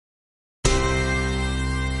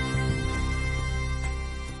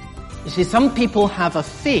You see, some people have a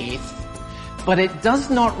faith, but it does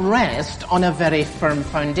not rest on a very firm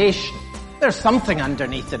foundation. There's something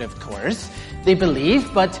underneath it, of course. They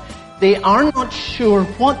believe, but they are not sure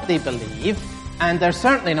what they believe, and they're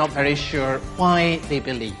certainly not very sure why they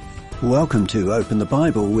believe. Welcome to Open the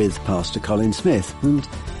Bible with Pastor Colin Smith. And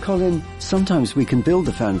Colin, sometimes we can build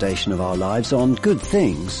the foundation of our lives on good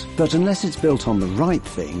things, but unless it's built on the right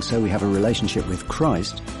thing, so we have a relationship with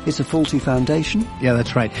Christ, it's a faulty foundation. Yeah,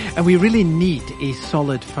 that's right. And we really need a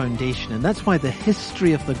solid foundation. And that's why the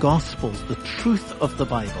history of the Gospels, the truth of the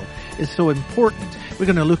Bible, is so important. We're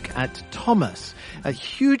going to look at Thomas, a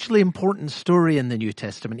hugely important story in the New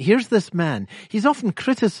Testament. Here's this man. He's often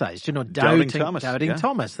criticized, doubting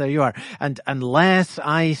Thomas. There you are. And unless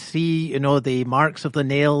I see, the marks of the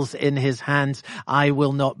nails in his hands, I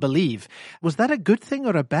will not believe. Was that a good thing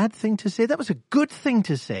or a bad thing to say? That was a good thing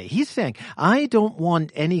to say. He's saying, I don't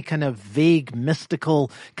want any kind of vague, mystical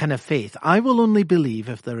kind of faith. I will only believe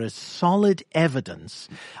if there is solid evidence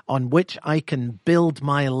on which I can build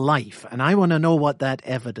my life. And I want to know what that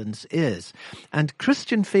evidence is. And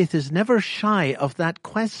Christian faith is never shy of that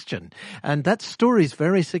question. And that story is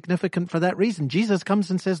very significant for that reason. Jesus comes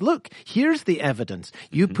and says, look, here's the evidence.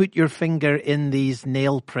 You put your finger in these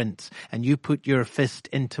nail prints and you put your fist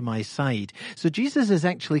into my side. So Jesus is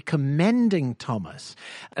actually commending Thomas.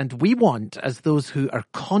 And we want, as those who are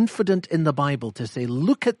confident in the Bible, to say,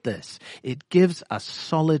 look at this. It gives a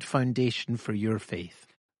solid foundation for your faith.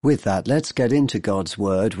 With that, let's get into God's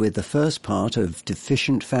Word with the first part of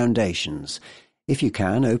Deficient Foundations. If you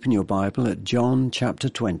can, open your Bible at John chapter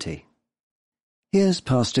 20. Here's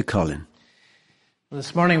Pastor Colin.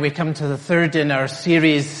 This morning we come to the third in our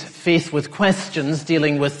series, Faith with Questions,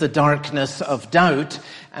 dealing with the darkness of doubt.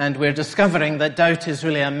 And we're discovering that doubt is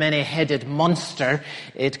really a many-headed monster.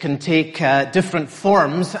 It can take different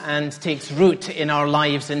forms and takes root in our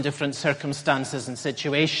lives in different circumstances and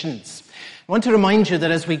situations. I want to remind you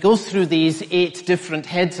that as we go through these 8 different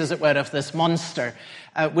heads, as it were, of this monster,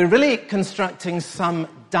 we're really constructing some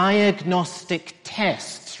diagnostic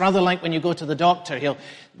tests. Rather like when you go to the doctor, he'll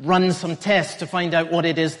run some tests to find out what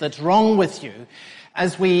it is that's wrong with you.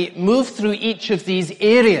 As we move through each of these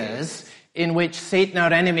areas in which Satan,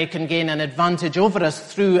 our enemy, can gain an advantage over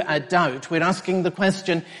us through a doubt, we're asking the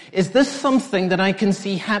question, is this something that I can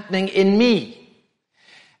see happening in me?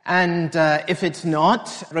 And if it's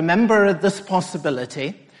not, remember this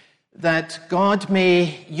possibility that God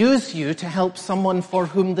may use you to help someone for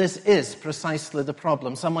whom this is precisely the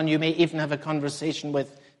problem, someone you may even have a conversation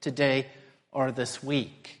with today or this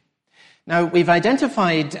week. Now, we've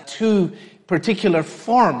identified 2 particular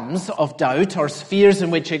forms of doubt or spheres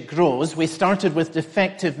in which it grows. We started with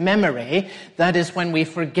defective memory. That is when we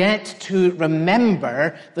forget to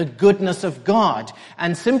remember the goodness of God.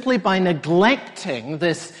 And simply by neglecting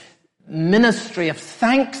this ministry of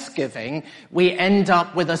thanksgiving, we end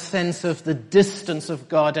up with a sense of the distance of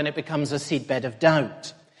God, and it becomes a seedbed of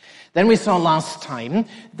doubt. Then we saw last time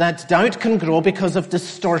that doubt can grow because of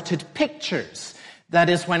distorted pictures. That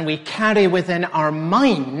is when we carry within our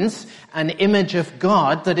minds an image of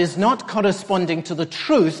God that is not corresponding to the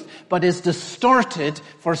truth, but is distorted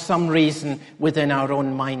for some reason within our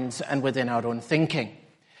own minds and within our own thinking.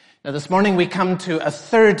 Now, this morning we come to a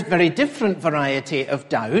third, very different variety of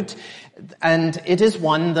doubt, and it is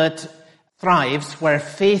one that thrives where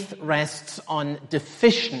faith rests on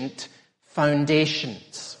deficient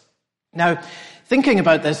foundations. Now, thinking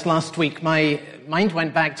about this last week, my mind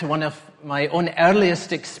went back to one of my own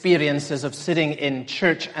earliest experiences of sitting in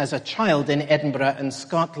church as a child in Edinburgh in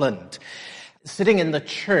Scotland. Sitting in the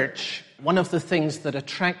church, one of the things that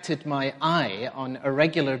attracted my eye on a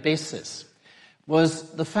regular basis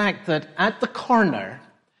was the fact that at the corner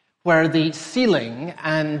where the ceiling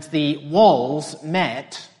and the walls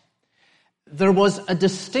met, there was a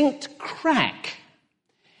distinct crack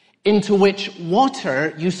into which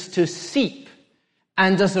water used to seep,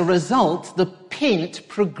 and as a result, the paint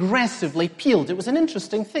progressively peeled. It was an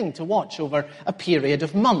interesting thing to watch over a period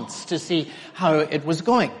of months to see how it was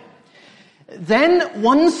going. Then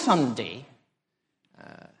one Sunday,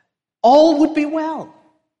 all would be well,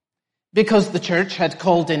 because the church had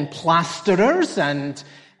called in plasterers and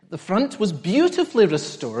the front was beautifully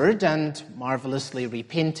restored and marvelously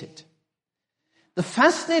repainted. The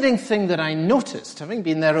fascinating thing that I noticed, having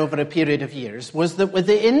been there over a period of years, was that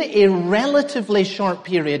within a relatively short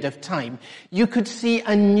period of time, you could see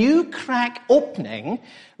a new crack opening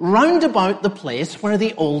round about the place where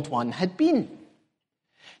the old one had been.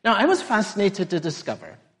 Now, I was fascinated to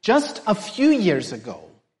discover, just a few years ago,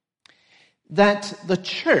 that the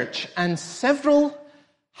church and several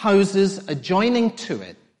houses adjoining to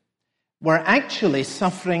it were actually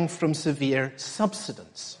suffering from severe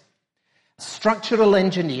subsidence. Structural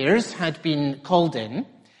engineers had been called in,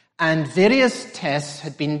 and various tests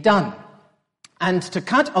had been done. And to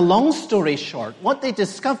cut a long story short, what they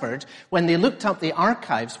discovered when they looked up the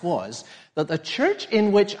archives was that the church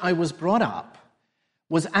in which I was brought up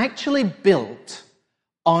was actually built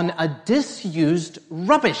on a disused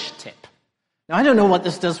rubbish tip. Now, I don't know what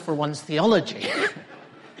this does for one's theology,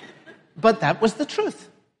 but that was the truth.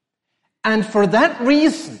 And for that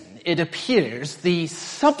reason, it appears the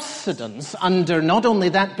subsidence under not only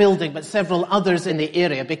that building but several others in the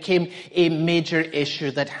area became a major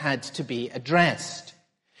issue that had to be addressed.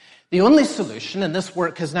 The only solution, and this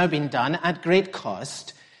work has now been done at great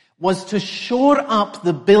cost, was to shore up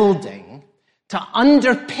the building, to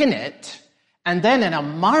underpin it, and then in a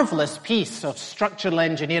marvelous piece of structural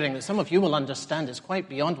engineering that some of you will understand is quite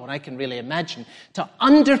beyond what I can really imagine, to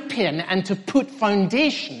underpin and to put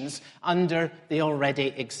foundations under the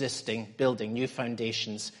already existing building, new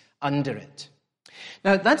foundations under it.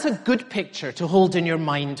 Now, that's a good picture to hold in your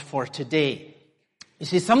mind for today. You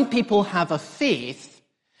see, some people have a faith,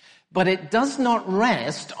 but it does not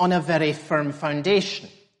rest on a very firm foundation.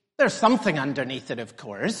 There's something underneath it, of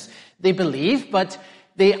course. They believe, but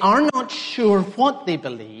they are not sure what they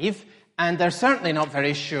believe, and they're certainly not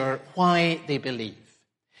very sure why they believe.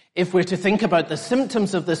 If we're to think about the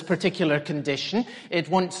symptoms of this particular condition, it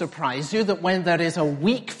won't surprise you that when there is a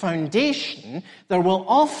weak foundation, there will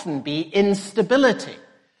often be instability.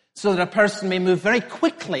 So that a person may move very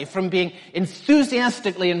quickly from being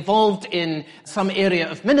enthusiastically involved in some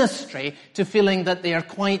area of ministry to feeling that they are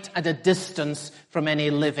quite at a distance from any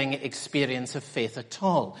living experience of faith at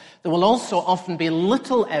all. There will also often be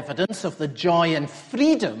little evidence of the joy and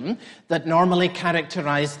freedom that normally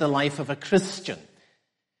characterize the life of a Christian.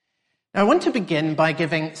 Now, I want to begin by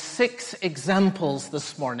giving 6 examples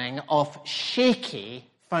this morning of shaky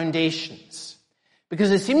foundations.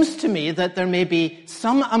 Because it seems to me that there may be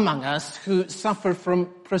some among us who suffer from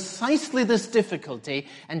precisely this difficulty,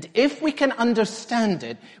 and if we can understand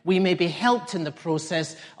it, we may be helped in the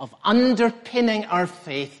process of underpinning our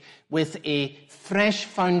faith with a fresh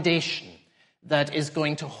foundation that is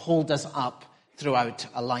going to hold us up throughout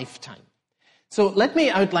a lifetime. So let me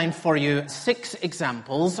outline for you 6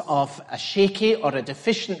 examples of a shaky or a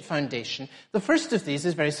deficient foundation. The first of these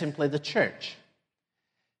is very simply the church.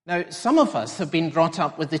 Now, some of us have been brought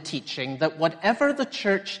up with the teaching that whatever the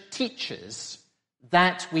church teaches,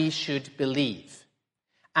 that we should believe.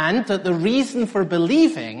 And that the reason for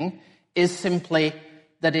believing is simply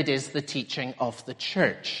that it is the teaching of the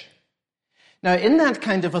church. Now, in that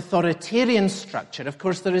kind of authoritarian structure, of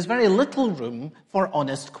course, there is very little room for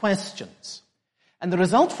honest questions. And the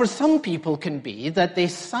result for some people can be that they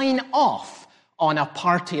sign off on a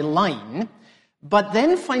party line, but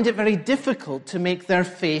then find it very difficult to make their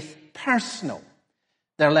faith personal.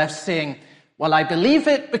 They're left saying, well, I believe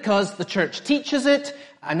it because the church teaches it.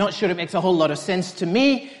 I'm not sure it makes a whole lot of sense to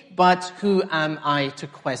me, but who am I to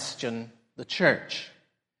question the church?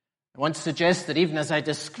 I want to suggest that even as I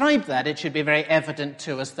describe that, it should be very evident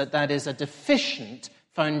to us that that is a deficient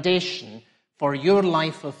foundation for your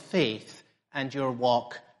life of faith and your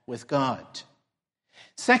walk with God.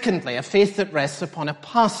 Secondly, a faith that rests upon a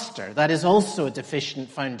pastor. That is also a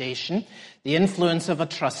deficient foundation, the influence of a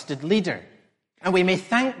trusted leader. And we may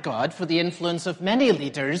thank God for the influence of many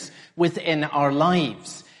leaders within our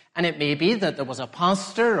lives. And it may be that there was a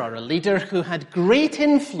pastor or a leader who had great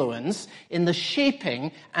influence in the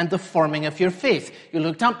shaping and the forming of your faith. You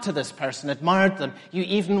looked up to this person, admired them. You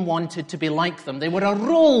even wanted to be like them. They were a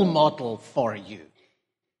role model for you.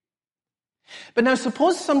 But now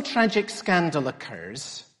suppose some tragic scandal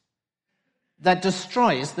occurs that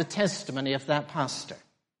destroys the testimony of that pastor.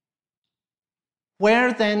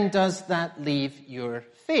 Where then does that leave your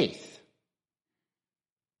faith?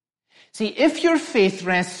 See, if your faith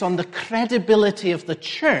rests on the credibility of the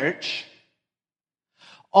church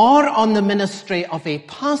or on the ministry of a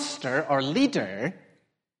pastor or leader,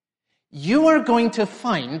 you are going to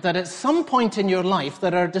find that at some point in your life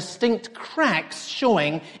there are distinct cracks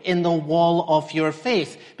showing in the wall of your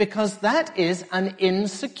faith, because that is an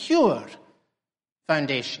insecure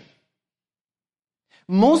foundation.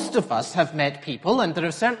 Most of us have met people, and there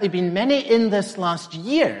have certainly been many in this last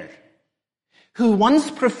year, who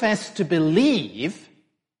once professed to believe,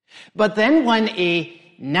 but then when a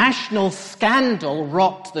national scandal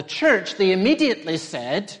rocked the church, they immediately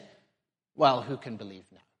said, well, who can believe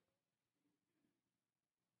now?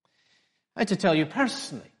 I had to tell you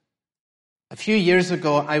personally, a few years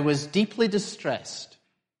ago I was deeply distressed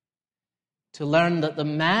to learn that the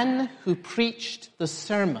man who preached the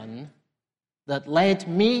sermon that led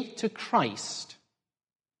me to Christ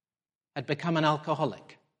had become an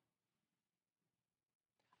alcoholic.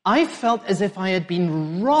 I felt as if I had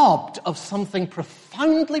been robbed of something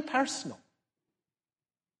profoundly personal.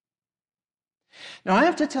 Now, I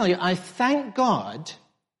have to tell you, I thank God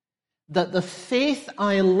that the faith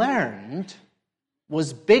I learned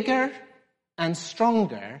was bigger and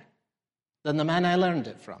stronger than the man I learned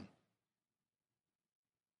it from.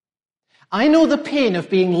 I know the pain of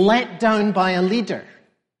being let down by a leader.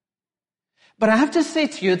 But I have to say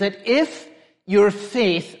to you that if your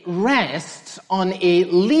faith rests on a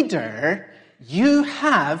leader, you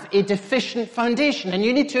have a deficient foundation, and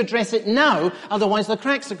you need to address it now, otherwise the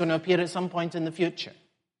cracks are going to appear at some point in the future.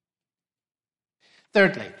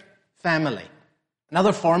 Thirdly, family.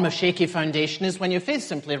 Another form of shaky foundation is when your faith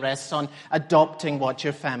simply rests on adopting what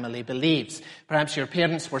your family believes. Perhaps your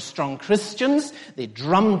parents were strong Christians. They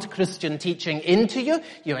drummed Christian teaching into you.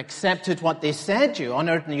 You accepted what they said. You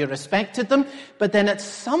honored and you respected them. But then at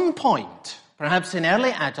some point, perhaps in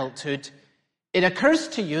early adulthood, it occurs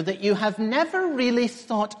to you that you have never really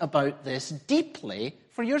thought about this deeply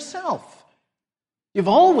for yourself. You've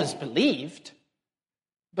always believed,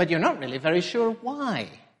 but you're not really very sure why.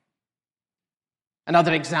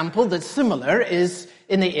 Another example that's similar is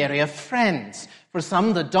in the area of friends. For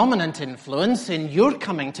some, the dominant influence in your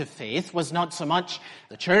coming to faith was not so much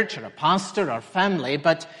the church or a pastor or family,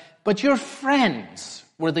 but your friends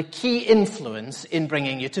were the key influence in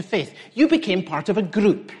bringing you to faith. You became part of a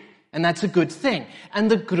group, and that's a good thing.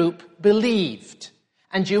 And the group believed.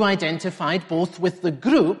 And you identified both with the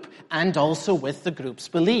group and also with the group's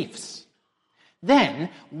beliefs.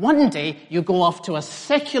 Then, one day, you go off to a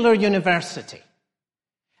secular university.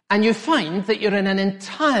 And you find that you're in an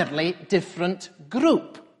entirely different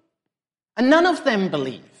group. And none of them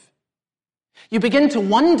believe. You begin to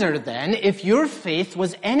wonder then if your faith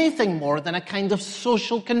was anything more than a kind of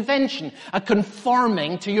social convention, a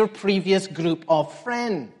conforming to your previous group of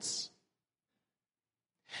friends.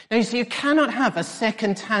 Now you see, you cannot have a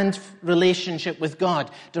second-hand relationship with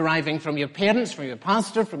God deriving from your parents, from your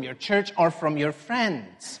pastor, from your church, or from your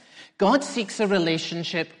friends. God seeks a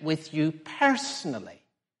relationship with you personally.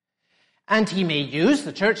 And he may use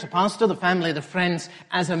the church, the pastor, the family, the friends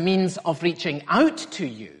as a means of reaching out to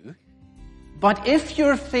you. But if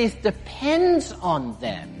your faith depends on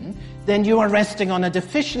them, then you are resting on a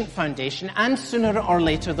deficient foundation, and sooner or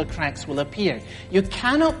later the cracks will appear. You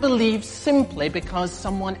cannot believe simply because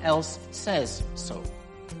someone else says so.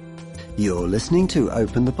 You're listening to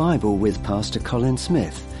Open the Bible with Pastor Colin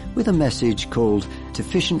Smith, with a message called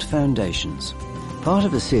Deficient Foundations, part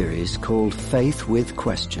of a series called Faith with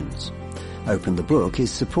Questions. Open the Book is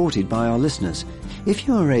supported by our listeners. If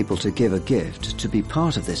you are able to give a gift to be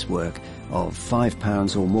part of this work of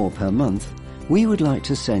 £5 or more per month, we would like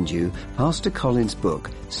to send you Pastor Colin's book,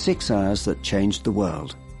 6 Hours That Changed the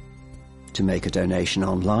World. To make a donation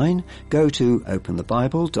online, go to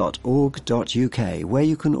openthebible.org.uk, where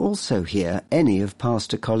you can also hear any of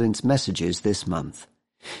Pastor Colin's messages this month.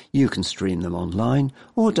 You can stream them online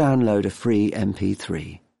or download a free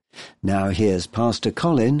MP3. Now here's Pastor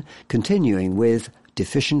Colin continuing with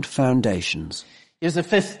Deficient Foundations. Here's the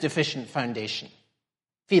fifth deficient foundation: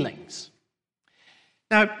 feelings.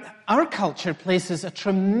 Now, our culture places a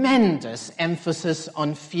tremendous emphasis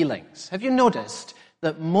on feelings. Have you noticed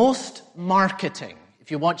that most marketing,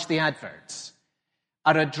 if you watch the adverts,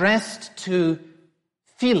 are addressed to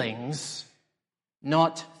feelings,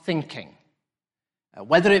 not thinking?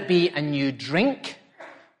 Whether it be a new drink,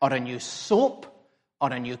 or a new soap,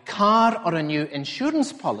 or a new car, or a new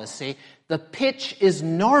insurance policy, the pitch is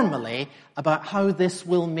normally about how this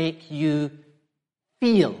will make you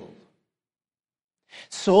feel.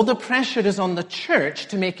 So the pressure is on the church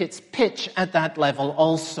to make its pitch at that level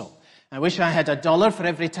also. I wish I had $1 for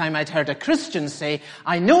every time I'd heard a Christian say,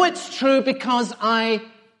 "I know it's true because I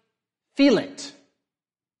feel it."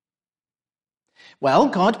 Well,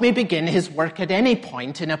 God may begin his work at any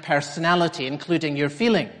point in a personality, including your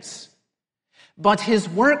feelings. But his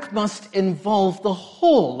work must involve the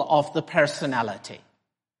whole of the personality.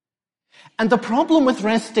 And the problem with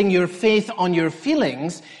resting your faith on your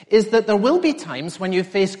feelings is that there will be times when you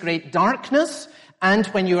face great darkness and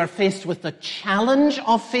when you are faced with the challenge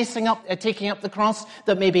of taking up the cross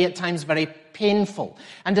that may be at times very painful.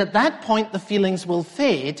 And at that point, the feelings will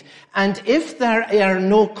fade. And if there are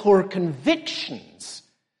no core convictions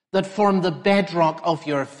that form the bedrock of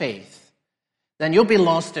your faith, then you'll be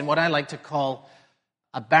lost in what I like to call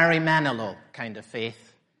a Barry Manilow kind of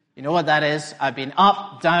faith. You know what that is? I've been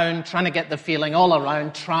up, down, trying to get the feeling all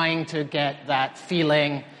around, trying to get that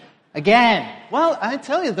feeling, Again, well, I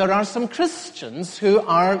tell you, there are some Christians who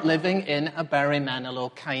are living in a Barry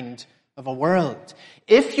Manilow kind of a world.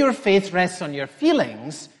 If your faith rests on your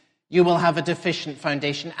feelings, you will have a deficient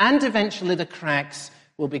foundation, and eventually the cracks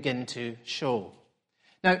will begin to show.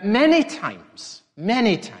 Now, many times,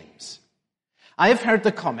 I have heard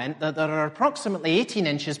the comment that there are approximately 18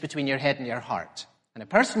 inches between your head and your heart. And a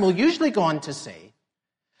person will usually go on to say,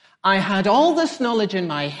 I had all this knowledge in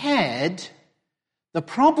my head. The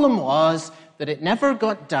problem was that it never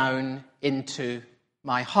got down into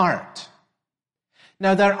my heart.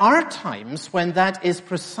 Now, there are times when that is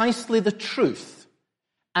precisely the truth.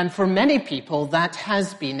 And for many people, that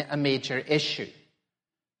has been a major issue.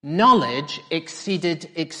 Knowledge exceeded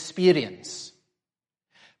experience.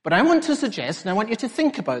 But I want to suggest, and I want you to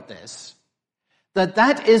think about this,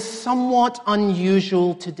 that is somewhat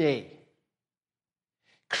unusual today.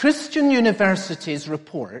 Christian universities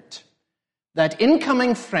report that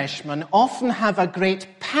incoming freshmen often have a great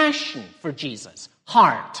passion for Jesus,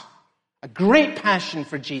 heart, a great passion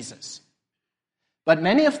for Jesus. But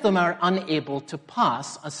many of them are unable to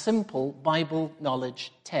pass a simple Bible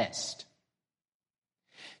knowledge test.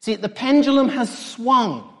 See, the pendulum has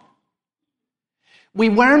swung. We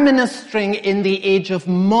were ministering in the age of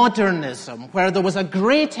modernism, where there was a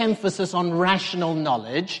great emphasis on rational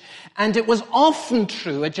knowledge, and it was often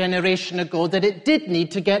true a generation ago that it did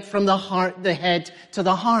need to get from the head to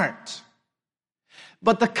the heart.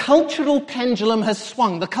 But the cultural pendulum has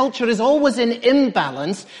swung. The culture is always in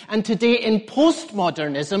imbalance, and today in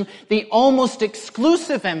postmodernism, the almost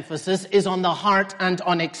exclusive emphasis is on the heart and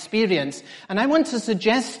on experience. And I want to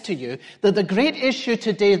suggest to you that the great issue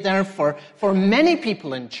today, therefore, for many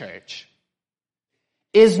people in church,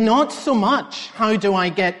 is not so much how do I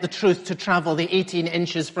get the truth to travel the 18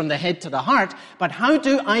 inches from the head to the heart, but how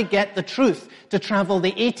do I get the truth to travel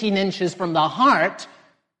the 18 inches from the heart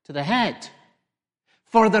to the head?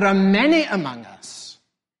 For there are many among us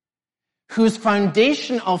whose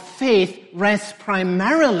foundation of faith rests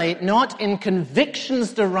primarily not in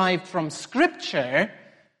convictions derived from Scripture,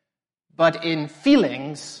 but in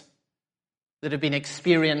feelings that have been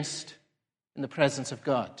experienced in the presence of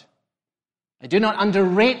God. I do not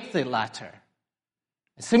underrate the latter.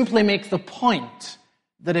 I simply make the point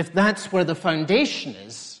that if that's where the foundation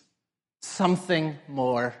is, something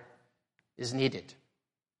more is needed.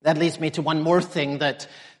 That leads me to one more thing that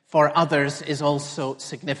for others is also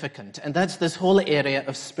significant, and that's this whole area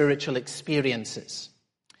of spiritual experiences.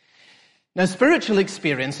 Now, spiritual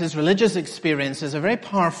experiences, religious experiences, are very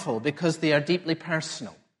powerful because they are deeply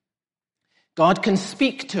personal. God can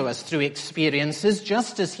speak to us through experiences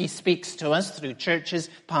just as he speaks to us through churches,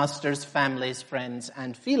 pastors, families, friends,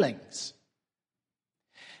 and feelings.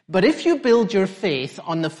 But if you build your faith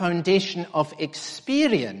on the foundation of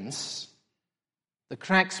experience, the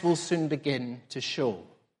cracks will soon begin to show.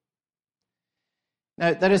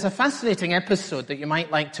 Now, there is a fascinating episode that you might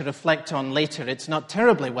like to reflect on later. It's not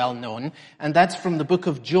terribly well known, and that's from the book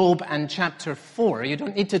of Job and chapter 4. You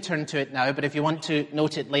don't need to turn to it now, but if you want to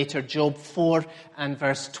note it later, Job 4 and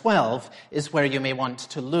verse 12 is where you may want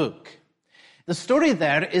to look. The story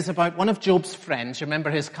there is about one of Job's friends. You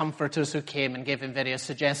remember his comforters who came and gave him various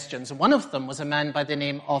suggestions. One of them was a man by the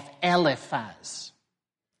name of Eliphaz.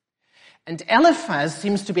 And Eliphaz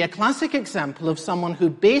seems to be a classic example of someone who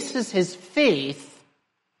bases his faith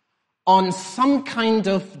on some kind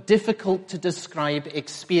of difficult-to-describe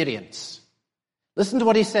experience. Listen to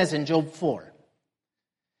what he says in Job 4.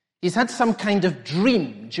 He's had some kind of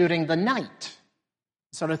dream during the night,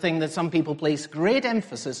 sort of thing that some people place great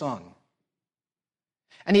emphasis on.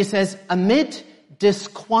 And he says, amid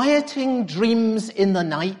disquieting dreams in the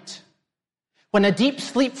night, when a deep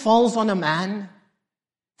sleep falls on a man,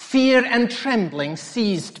 fear and trembling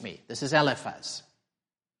seized me. This is Eliphaz.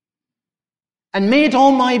 And made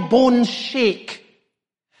all my bones shake.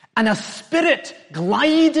 And a spirit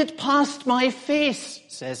glided past my face,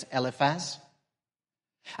 says Eliphaz.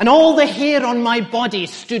 And all the hair on my body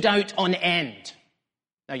stood out on end.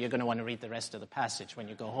 Now you're going to want to read the rest of the passage when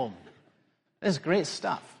you go home. This is great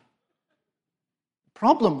stuff. The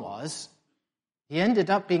problem was, he ended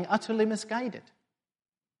up being utterly misguided.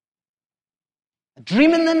 A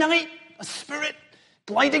dream in the night, a spirit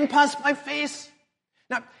gliding past my face.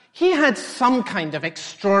 Now, he had some kind of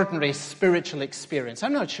extraordinary spiritual experience.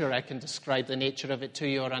 I'm not sure I can describe the nature of it to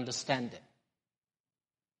you or understand it.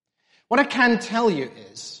 What I can tell you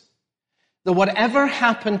is that whatever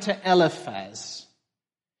happened to Eliphaz,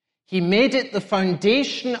 he made it the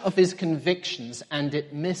foundation of his convictions and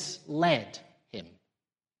it misled him.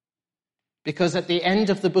 Because at the end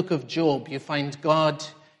of the book of Job, you find God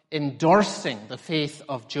endorsing the faith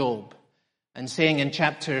of Job and saying in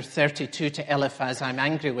chapter 32 to Eliphaz, I'm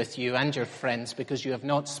angry with you and your friends because you have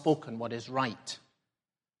not spoken what is right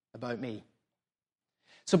about me.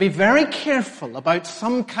 So be very careful about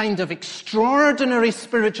some kind of extraordinary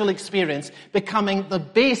spiritual experience becoming the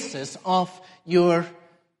basis of your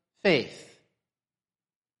faith.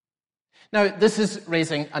 Now, this is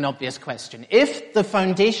raising an obvious question. If the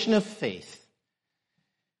foundation of faith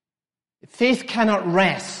cannot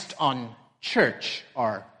rest on church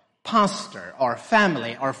or pastor or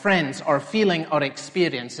family or friends or feeling or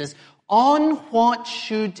experiences, on what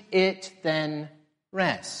should it then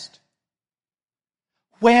rest?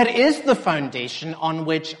 Where is the foundation on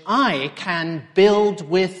which I can build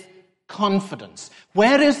with confidence?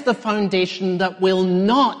 Where is the foundation that will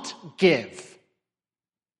not give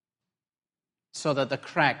so that the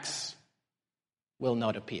cracks will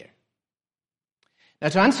not appear? Now,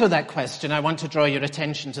 to answer that question, I want to draw your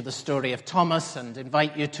attention to the story of Thomas and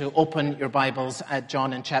invite you to open your Bibles at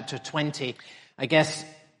John in chapter 20. I guess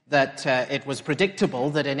that it was predictable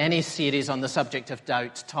that in any series on the subject of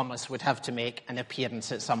doubt, Thomas would have to make an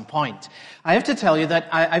appearance at some point. I have to tell you that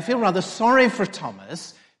I feel rather sorry for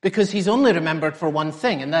Thomas because he's only remembered for one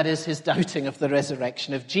thing, and that is his doubting of the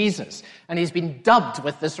resurrection of Jesus. And he's been dubbed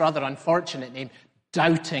with this rather unfortunate name,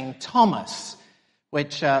 Doubting Thomas,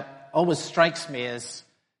 which always strikes me as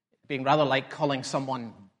being rather like calling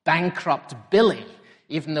someone bankrupt Billy,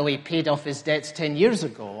 even though he paid off his debts 10 years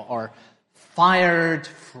ago, or fired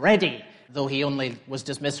Freddie, though he only was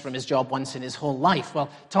dismissed from his job once in his whole life. Well,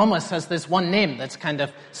 Thomas has this one name that's kind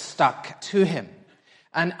of stuck to him.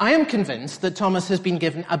 And I am convinced that Thomas has been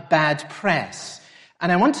given a bad press.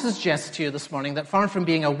 And I want to suggest to you this morning that far from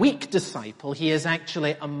being a weak disciple, he is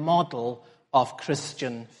actually a model of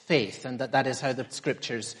Christian faith, and that is how the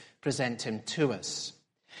scriptures present him to us.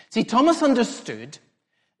 See, Thomas understood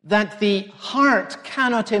that the heart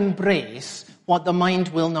cannot embrace what the mind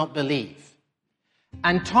will not believe.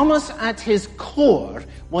 And Thomas, at his core,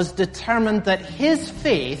 was determined that his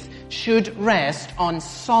faith should rest on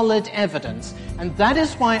solid evidence. And that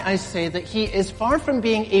is why I say that he is far from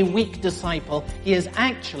being a weak disciple. He is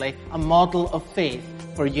actually a model of faith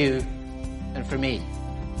for you and for me.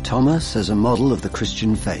 Thomas as a model of the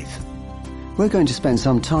Christian faith. We're going to spend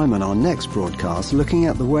some time on our next broadcast looking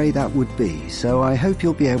at the way that would be, so I hope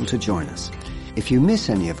you'll be able to join us. If you miss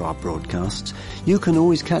any of our broadcasts, you can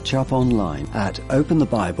always catch up online at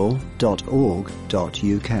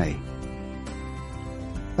openthebible.org.uk.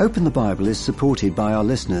 Open the Bible is supported by our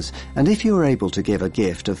listeners, and if you are able to give a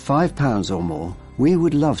gift of £5 or more, we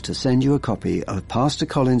would love to send you a copy of Pastor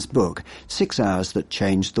Colin's book, 6 Hours That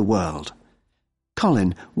Changed the World.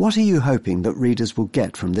 Colin, what are you hoping that readers will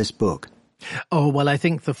get from this book? Oh, well, I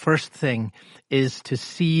think the first thing is to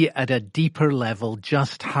see at a deeper level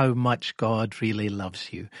just how much God really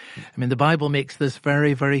loves you. I mean, the Bible makes this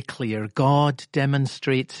very, very clear. God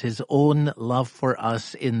demonstrates his own love for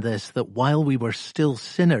us in this, that while we were still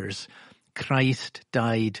sinners, Christ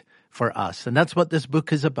died for us. And that's what this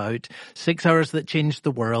book is about. 6 Hours That Changed the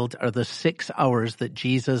World are the 6 hours that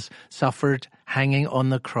Jesus suffered hanging on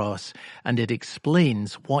the cross, and it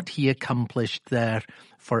explains what he accomplished there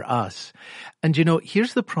for us. And you know,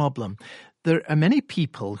 here's the problem. There are many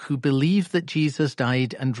people who believe that Jesus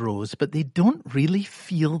died and rose, but they don't really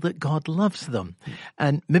feel that God loves them.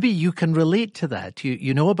 And maybe you can relate to that.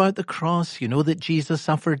 You know about the cross, you know that Jesus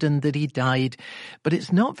suffered and that he died, but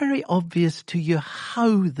it's not very obvious to you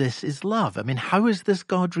how this is love. I mean, how is this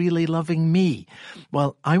God really loving me?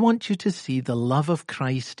 Well, I want you to see the love of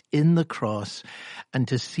Christ in the cross and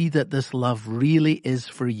to see that this love really is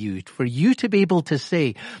for you to be able to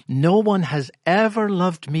say, no one has ever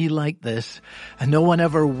loved me like this, and no one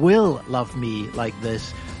ever will love me like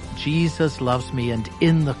this. Jesus loves me, and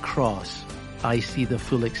in the cross, I see the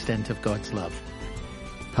full extent of God's love.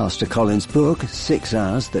 Pastor Colin's book, 6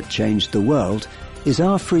 Hours That Changed the World, is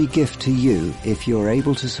our free gift to you if you're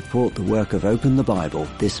able to support the work of Open the Bible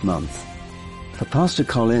this month. For Pastor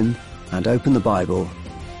Colin and Open the Bible,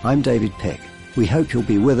 I'm David Pick. We hope you'll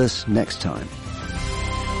be with us next time.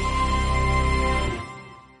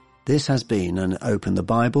 This has been an Open the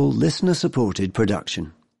Bible listener-supported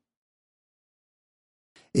production.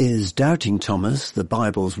 Is Doubting Thomas the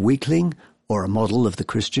Bible's weakling or a model of the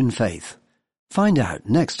Christian faith? Find out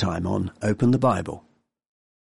next time on Open the Bible.